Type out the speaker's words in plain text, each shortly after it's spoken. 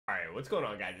Alright, what's going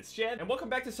on, guys? It's Jev, and welcome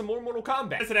back to some more Mortal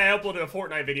Kombat. Yesterday I uploaded a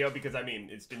Fortnite video because, I mean,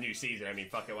 it's the new season. I mean,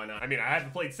 fuck it, why not? I mean, I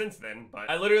haven't played since then, but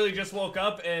I literally just woke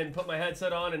up and put my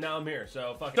headset on, and now I'm here,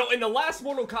 so fuck it. So, in the last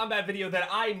Mortal Kombat video that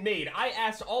I made, I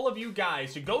asked all of you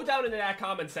guys to go down into that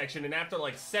comment section, and after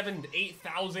like 7,000 to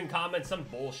 8,000 comments, some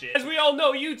bullshit. As we all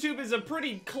know, YouTube is a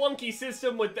pretty clunky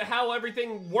system with how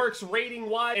everything works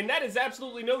rating-wise, and that is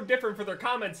absolutely no different for their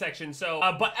comment section, so,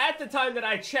 but at the time that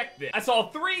I checked this, I saw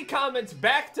 3 comments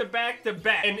back to back to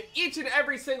back, and each and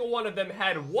every single one of them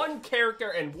had one character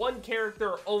and one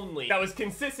character only that was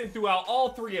consistent throughout all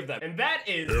 3 of them, and that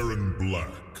is Aaron Black.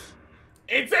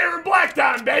 It's Aaron Black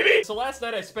time, baby! So last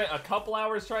night I spent a couple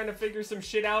hours trying to figure some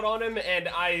shit out on him, and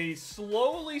I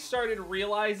slowly started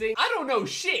realizing I don't know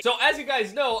shit. So as you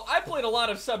guys know, I played a lot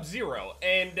of Sub-Zero,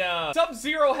 and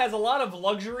Sub-Zero has a lot of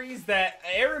luxuries that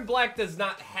Aaron Black does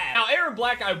not have. Now, Aaron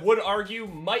Black, I would argue,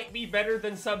 might be better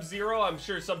than Sub-Zero. I'm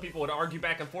sure some people would argue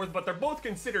back and forth, but they're both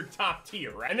considered top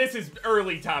tier, right? And this is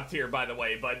early top tier, by the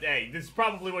way, but hey, this is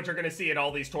probably what you're gonna see at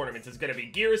all these tournaments. It's gonna be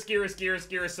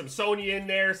Geras, some Sonya in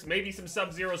there, maybe some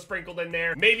Sub-Zero sprinkled in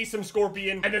there, maybe some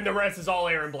Scorpion, and then the rest is all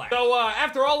Aaron Black. So,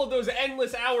 after all of those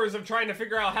endless hours of trying to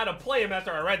figure out how to play him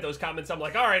after I read those comments, I'm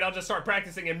like, alright, I'll just start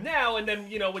practicing him now, and then,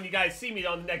 you know, when you guys see me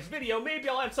on the next video, maybe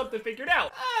I'll have something figured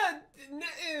out.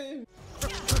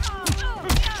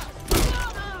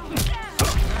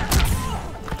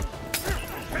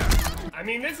 I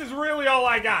mean, this is really all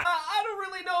I got. I don't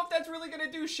really know if that's really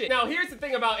gonna do shit. Now, here's the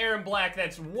thing about Aaron Black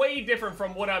that's way different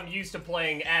from what I'm used to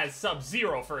playing as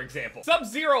Sub-Zero, for example.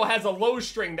 Sub-Zero has a low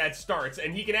string that starts,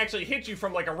 and he can actually hit you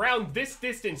from like around this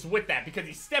distance with that because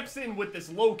he steps in with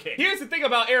this low kick. Here's the thing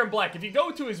about Aaron Black. If you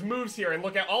go to his moves here and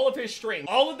look at all of his strings,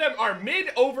 all of them are mid,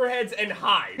 overheads, and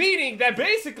high. Meaning that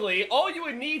basically all you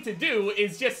would need to do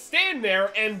is just stand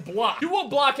there and block. You will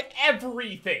block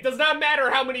everything. Does not matter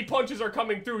how many punches are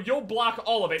coming through, you'll block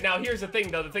all of it. Now, here's the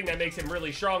thing, though. The thing that makes him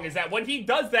really strong is that when he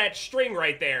does that string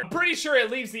right there, I'm pretty sure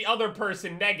it leaves the other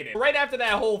person negative. Right after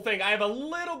that whole thing, I have a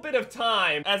little bit of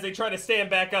time as they try to stand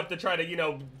back up to try to, you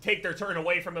know, take their turn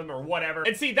away from him or whatever.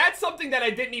 And see, that's something that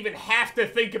I didn't even have to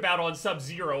think about on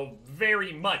Sub-Zero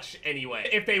very much anyway.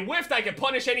 If they whiffed, I could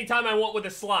punish anytime I want with a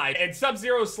slide. And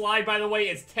Sub-Zero's slide, by the way,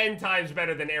 is 10 times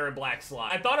better than Aaron Black's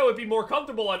slide. I thought I would be more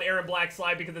comfortable on Aaron Black's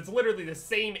slide because it's literally the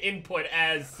same input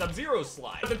as Sub-Zero's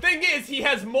slide. But the thing is, he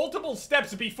has multiple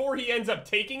steps before he ends up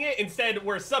taking it, instead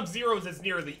where Sub-Zero's is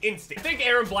near the instant. I think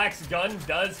Aaron Black's gun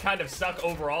does kind of suck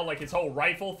overall, like his whole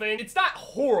rifle thing. It's not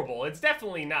horrible. It's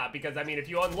definitely not, because, I mean, if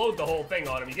you unload the whole thing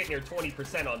on him, you get near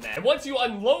 20% on that. And once you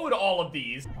unload all of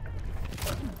these,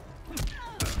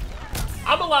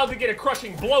 I'm allowed to get a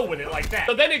crushing blow with it like that.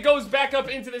 So then it goes back up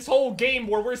into this whole game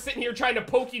where we're sitting here trying to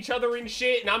poke each other and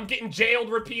shit, and I'm getting jailed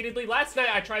repeatedly. Last night,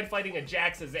 I tried fighting a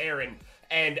Jax as Aaron,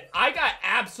 and I got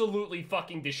absolutely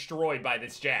fucking destroyed by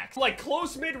this Jax. Like,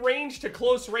 close mid-range to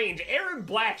close range, Aaron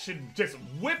Black should just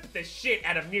whip the shit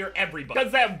out of near everybody.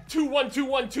 Because that 2-1,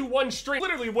 2-1, 2-1 string,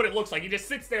 literally what it looks like. He just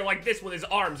sits there like this with his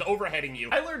arms overheading you.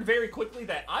 I learned very quickly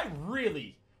that I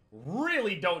really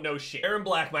don't know shit. Aaron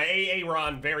Black, my AA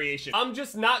Ron variation. I'm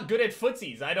just not good at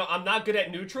footsies. I'm not good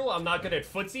at neutral. I'm not good at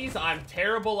footsies. I'm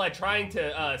terrible at trying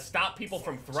to stop people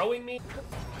from throwing me.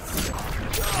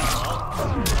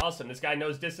 Awesome, this guy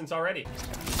knows distance already.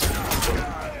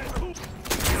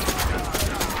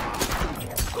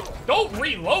 Don't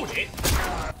reload it!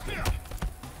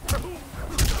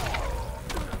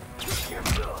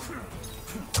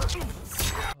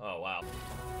 Oh, wow.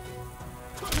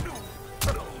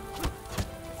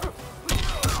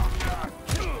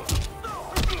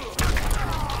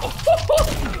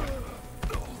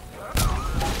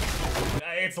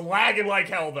 It's lagging like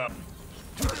hell, though.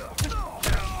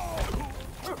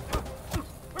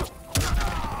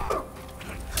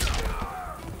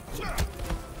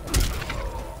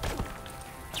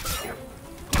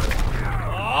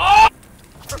 Oh!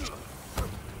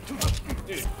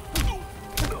 Dude.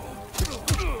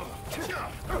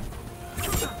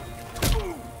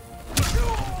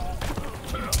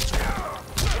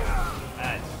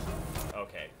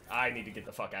 Okay. I need to get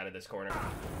the fuck out of this corner.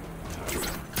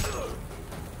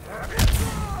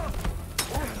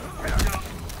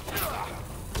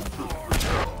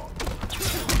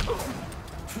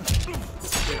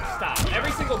 Dude, stop.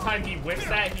 Every single time he whips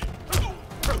that, he...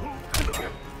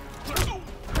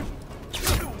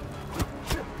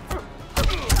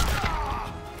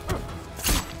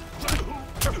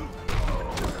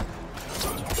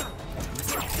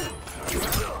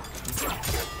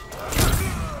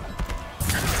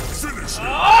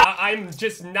 I'm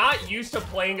just not used to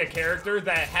playing a character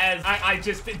that has,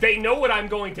 they know what I'm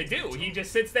going to do. He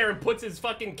just sits there and puts his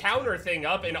fucking counter thing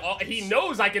up, and he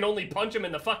knows I can only punch him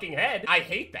in the fucking head. I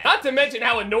hate that. Not to mention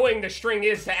how annoying the string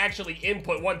is to actually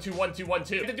input 1 2 1 2 1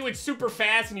 2. You have to do it super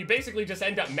fast, and you basically just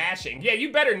end up mashing. Yeah,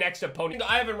 you better next opponent.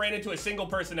 I haven't ran into a single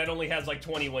person that only has like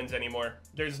 20 wins anymore.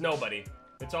 There's nobody.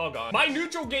 It's all gone. My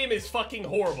neutral game is fucking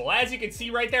horrible. As you can see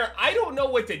right there, I don't know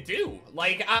what to do.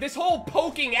 Like, this whole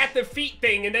poking at the feet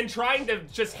thing and then trying to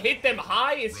just hit them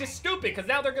high is just stupid, because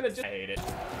now they're gonna just... I hate it.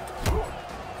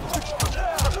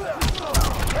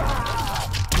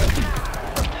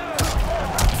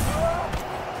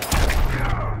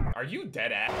 Are you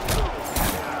dead ass?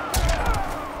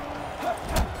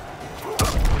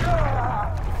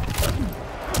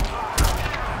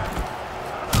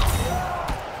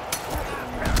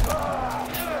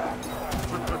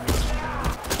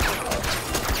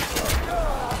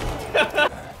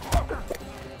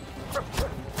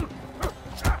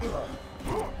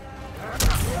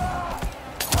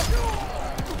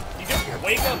 You just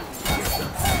wake up.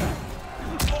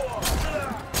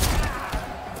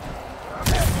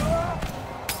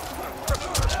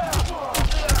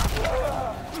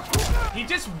 He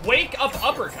just wake up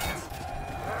uppercuts.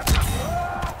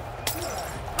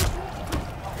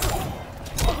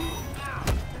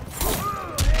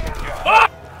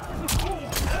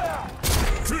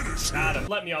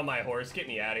 Let me on my horse. Get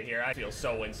me out of here. I feel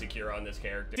so insecure on this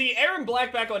character. See, Aaron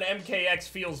Black back on MKX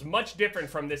feels much different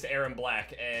from this Aaron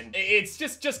Black, and it's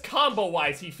just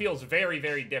combo-wise, he feels very,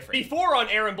 very different. Before on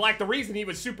Aaron Black, the reason he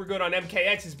was super good on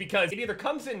MKX is because it either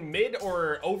comes in mid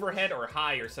or overhead or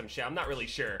high or some shit. I'm not really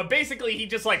sure. But basically, he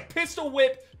just like pistol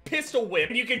whip,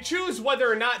 and you can choose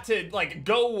whether or not to like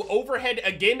go overhead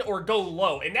again or go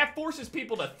low, and that forces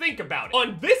people to think about it.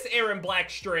 On this Aaron Black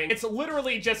string, it's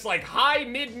literally just like high,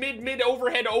 mid,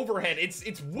 overhead.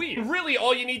 It's weird. Really,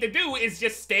 all you need to do is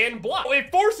just stand block.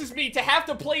 It forces me to have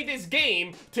to play this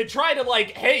game to try to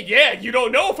like, hey, yeah, you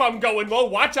don't know if I'm going low,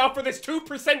 watch out for this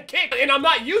 2% kick, and I'm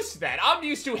not used to that. I'm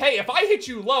used to, hey, if I hit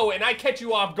you low and I catch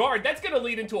you off guard, that's gonna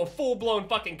lead into a full-blown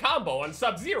fucking combo on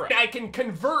Sub-Zero. I can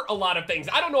convert a lot of things.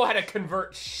 I don't know how to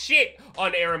convert shit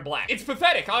on Aaron Black. It's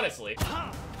pathetic, honestly.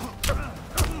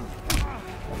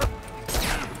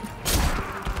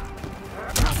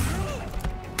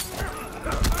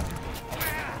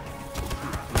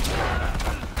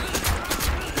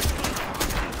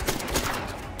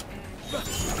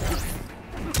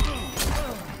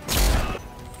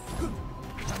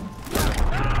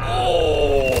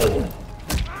 Oh!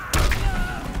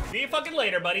 See you fucking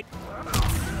later, buddy.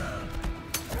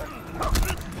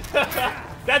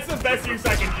 That's the best use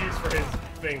I can use for his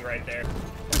thing right there.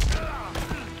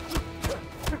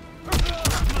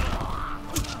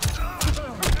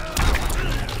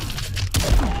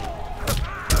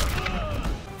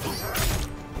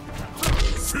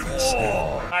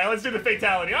 Oh. Alright, let's do the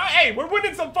fatality. Oh, hey, we're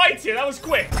winning some fights here. That was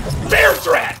quick. Bear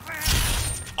trap!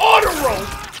 Auto roll!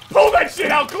 Pull that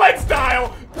shit out, Glenn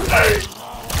style! Hey!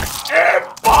 And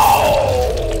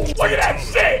boom! Look at that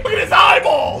shit! Look at his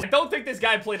eyeballs! I don't think this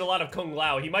guy played a lot of Kung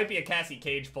Lao. He might be a Cassie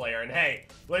Cage player. And hey,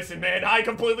 listen, man, I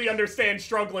completely understand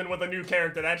struggling with a new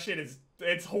character. That shit is,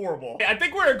 it's horrible. I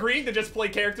think we're agreeing to just play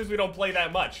characters we don't play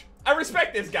that much. I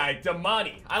respect this guy,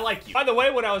 Damani. I like you. By the way,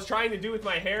 what I was trying to do with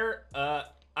my hair,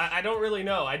 I don't really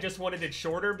know. I just wanted it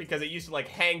shorter because it used to like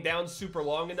hang down super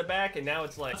long in the back, and now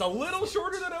it's like, it's a little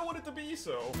shorter than I want it to be,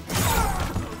 so.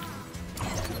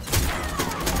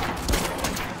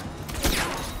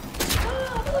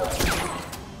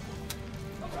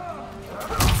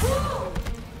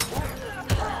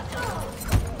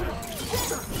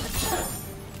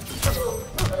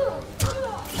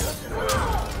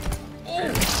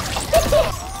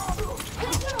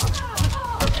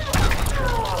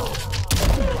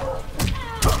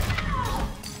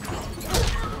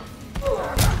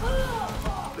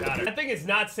 That thing is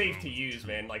not safe to use,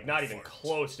 man. Like, not even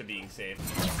close to being safe.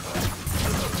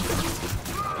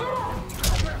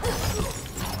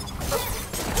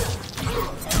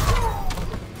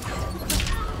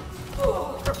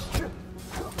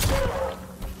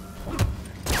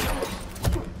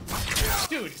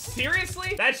 Dude,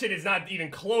 seriously? That shit is not even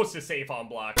close to safe on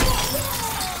block.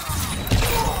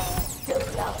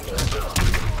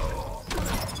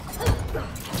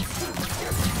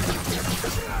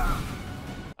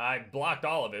 I blocked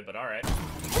all of it, but alright.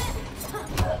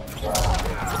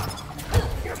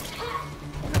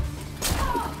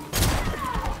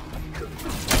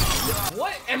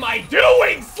 What am I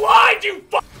doing? Slide, you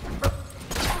fu-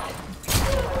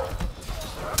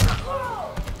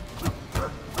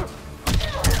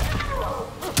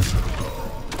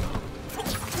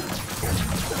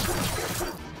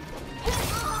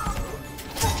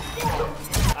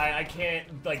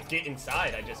 can't, like, get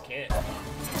inside. I just can't.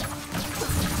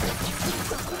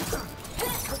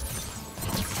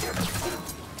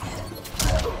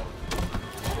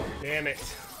 Damn it.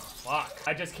 Fuck.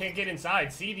 I just can't get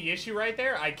inside. See the issue right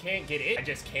there? I can't get in. I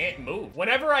just can't move.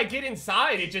 Whenever I get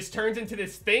inside, it just turns into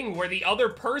this thing where the other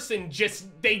person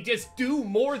they just do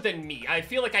more than me. I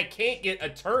feel like I can't get a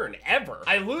turn ever.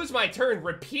 I lose my turn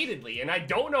repeatedly and I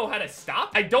don't know how to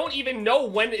stop. I don't even know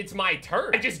when it's my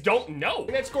turn. I just don't know.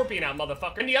 Bring that Scorpion out,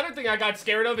 motherfucker. And the other thing I got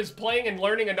scared of is playing and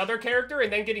learning another character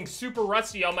and then getting super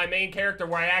rusty on my main character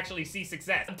where I actually see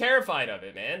success. I'm terrified of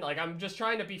it, man. Like, I'm just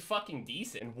trying to be fucking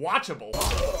decent and watchable.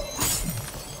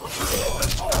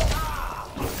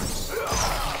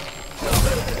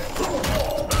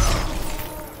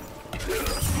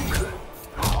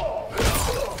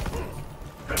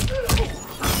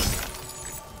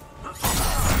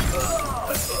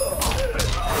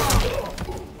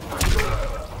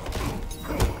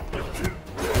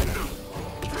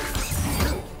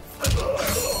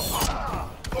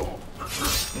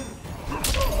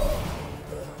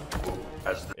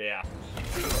 Yeah.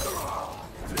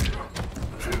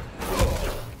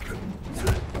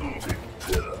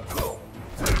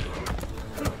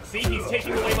 See, he's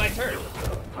taking away my turn.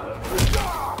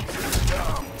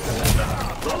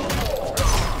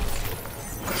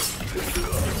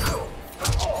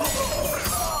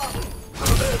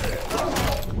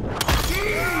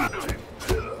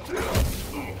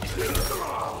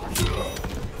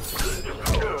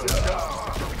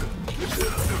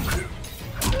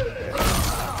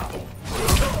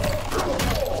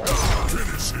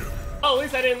 Oh, at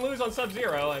least I didn't lose on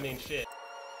Sub-Zero. I mean, shit.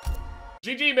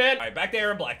 GG, man. All right, back to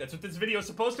Aaron Black. That's what this video is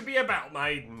supposed to be about.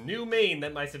 My new main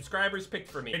that my subscribers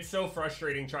picked for me. It's so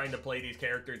frustrating trying to play these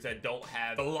characters that don't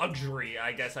have the luxury,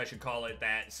 I guess I should call it,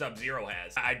 that Sub-Zero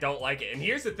has. I don't like it. And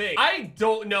here's the thing. I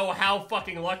don't know how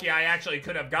fucking lucky I actually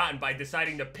could have gotten by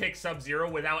deciding to pick Sub-Zero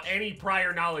without any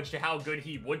prior knowledge to how good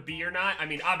he would be or not. I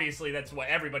mean, obviously, that's what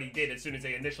everybody did as soon as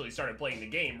they initially started playing the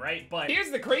game, right? But here's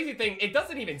the crazy thing. It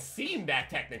doesn't even seem that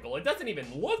technical. It doesn't even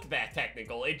look that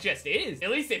technical. It just is.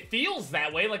 At least it feels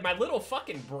that way. Like, my little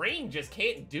fucking brain just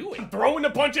can't do it. I'm throwing the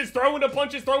punches, throwing the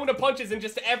punches, throwing the punches, and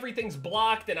just everything's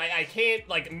blocked, and I can't,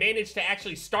 like, manage to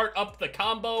actually start up the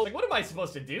combo. Like, what am I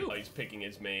supposed to do? Oh, he's picking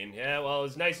his main. Yeah, well, it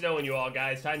was nice knowing you all,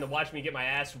 guys. Time to watch me get my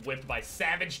ass whipped by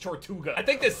Savage Tortuga. I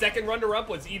think the second runner-up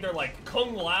was either, like,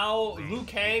 Kung Lao, Liu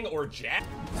Kang, or Jack.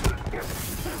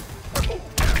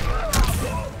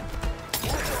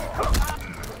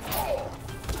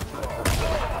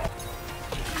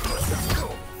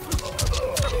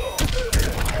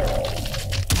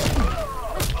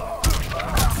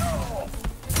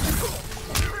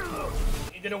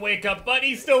 Didn't wake up, but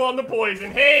he's still on the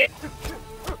poison. Hey!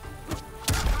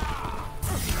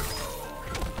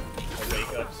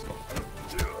 Wake ups.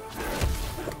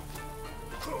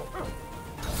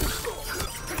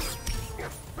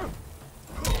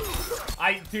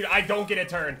 Dude, I don't get a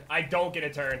turn. I don't get a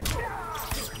turn.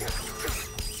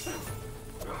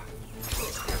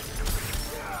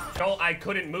 No, I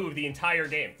couldn't move the entire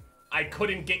game. I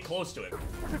couldn't get close to it.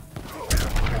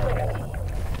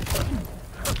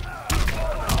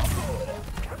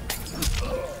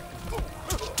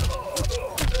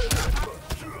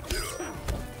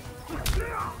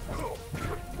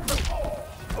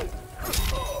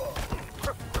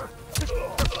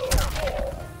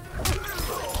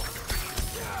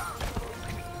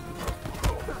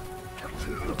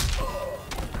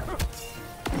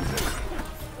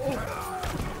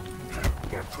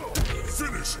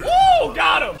 Woo!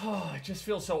 Got him! Oh, it just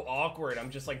feels so awkward. I'm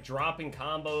just like dropping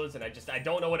combos and I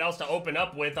don't know what else to open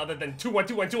up with other than 2-1,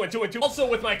 2-1, 2-1, 2-1, 2. Also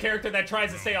with my character that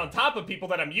tries to stay on top of people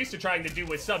that I'm used to trying to do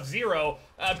with Sub-Zero,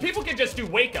 people can just do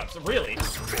wake-ups, really.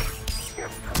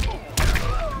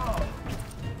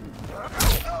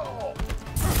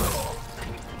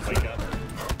 Wake up.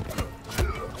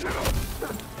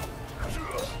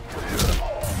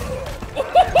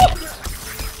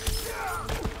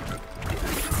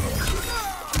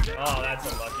 Oh,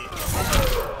 that's unlucky.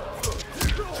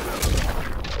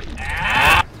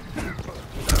 Ah!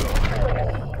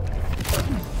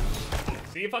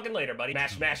 See you fucking later, buddy.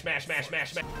 Mash, mash, mash, mash,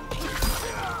 mash, mash.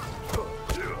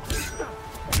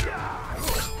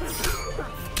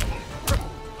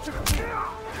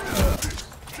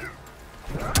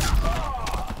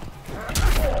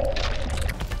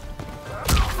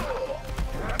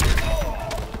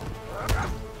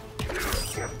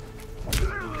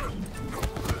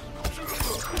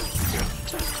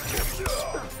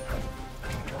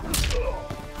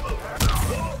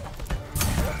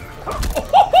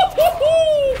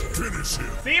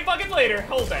 See you fucking later.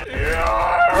 Hold that. Yeah,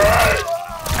 all right.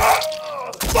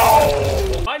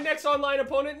 MKX online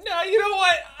opponent? No, you know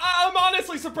what? I'm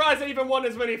honestly surprised I even won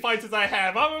as many fights as I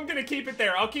have. I'm gonna keep it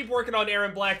there. I'll keep working on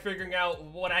Aaron Black, figuring out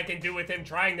what I can do with him,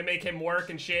 trying to make him work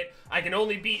and shit. I can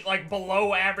only beat, like,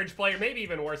 below average player, maybe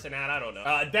even worse than that, I don't know.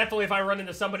 Definitely if I run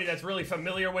into somebody that's really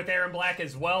familiar with Aaron Black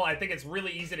as well, I think it's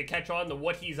really easy to catch on to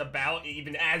what he's about,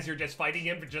 even as you're just fighting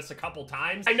him for just a couple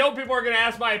times. I know people are gonna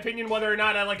ask my opinion whether or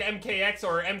not I like MKX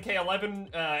or MK11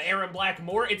 Aaron Black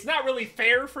more. It's not really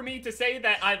fair for me to say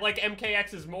that I like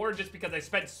MKX's more just because I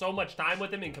spent so much time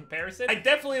with him in comparison. I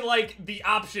definitely like the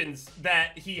options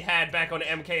that he had back on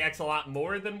MKX a lot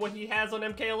more than what he has on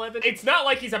MK11. It's not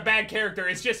like he's a bad character,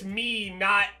 it's just me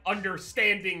not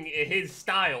understanding his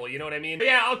style, you know what I mean? But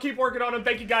yeah, I'll keep working on him.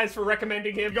 Thank you guys for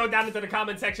recommending him. Go down into the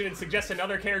comment section and suggest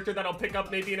another character that I'll pick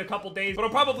up maybe in a couple days, but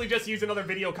I'll probably just use another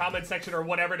video comment section or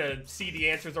whatever to see the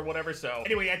answers or whatever. So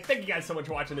anyway, thank you guys so much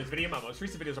for watching this video. My most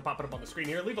recent videos are popping up on the screen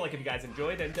here. Leave a like if you guys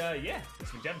enjoyed, and yeah, this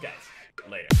has been Jev, guys.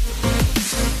 Later.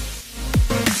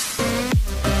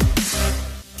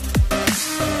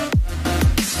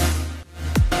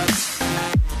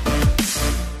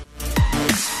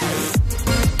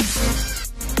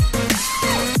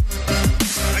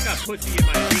 I got pussy in my